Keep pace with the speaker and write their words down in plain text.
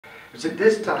It was at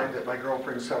this time that my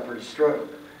girlfriend suffered a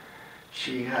stroke.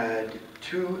 She had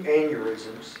 2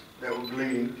 aneurysms that were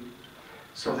bleeding,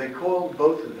 so they coiled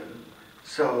both of them.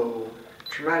 So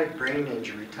traumatic brain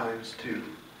injury times 2.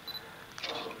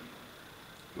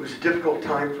 It was a difficult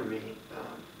time for me,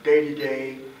 day to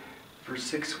day, for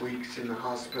 6 weeks in the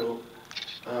hospital,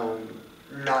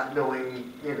 not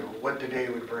knowing, what the day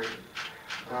would bring.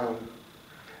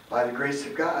 By the grace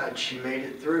of God, she made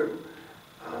it through.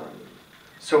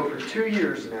 So for 2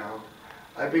 years now,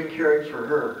 I've been caring for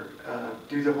her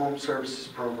through the home services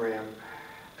program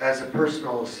as a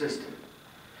personal assistant.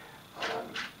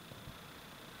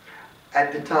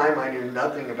 At the time, I knew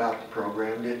nothing about the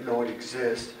program, didn't know it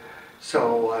existed,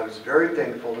 so I was very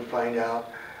thankful to find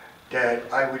out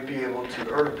that I would be able to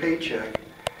earn a paycheck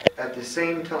at the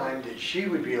same time that she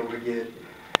would be able to get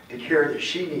the care that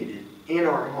she needed in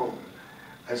our home,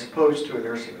 as opposed to a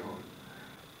nursing home.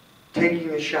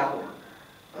 Taking a shower,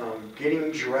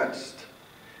 getting dressed.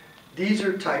 These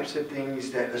are types of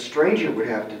things that a stranger would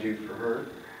have to do for her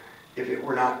if it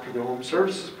were not for the home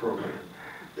services program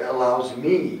that allows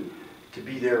me to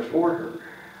be there for her.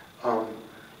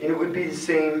 And it would be the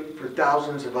same for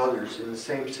thousands of others in the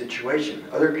same situation.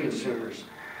 Other consumers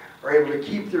are able to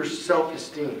keep their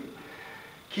self-esteem,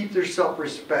 keep their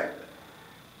self-respect,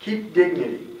 keep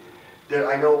dignity that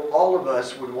I know all of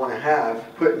us would want to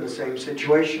have put in the same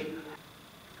situation.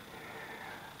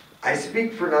 I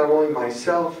speak for not only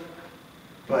myself,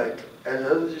 but as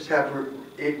others have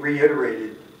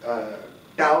reiterated,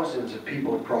 thousands of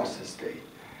people across the state.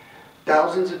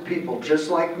 Thousands of people just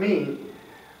like me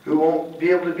who won't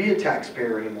be able to be a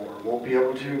taxpayer anymore, won't be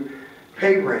able to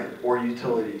pay rent or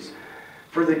utilities.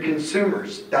 For the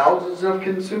consumers, thousands of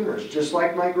consumers, just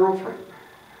like my girlfriend,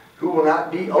 who will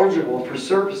not be eligible for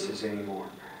services anymore.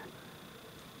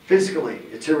 Fiscally,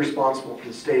 it's irresponsible for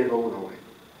the state of Illinois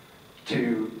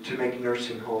to make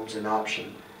nursing homes an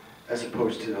option as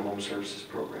opposed to the home services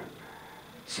program.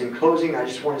 So in closing, I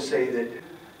just want to say that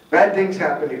bad things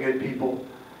happen to good people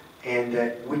and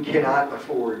that we cannot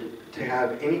afford to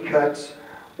have any cuts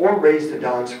or raise the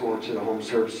down score to the home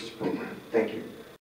services program. Thank you.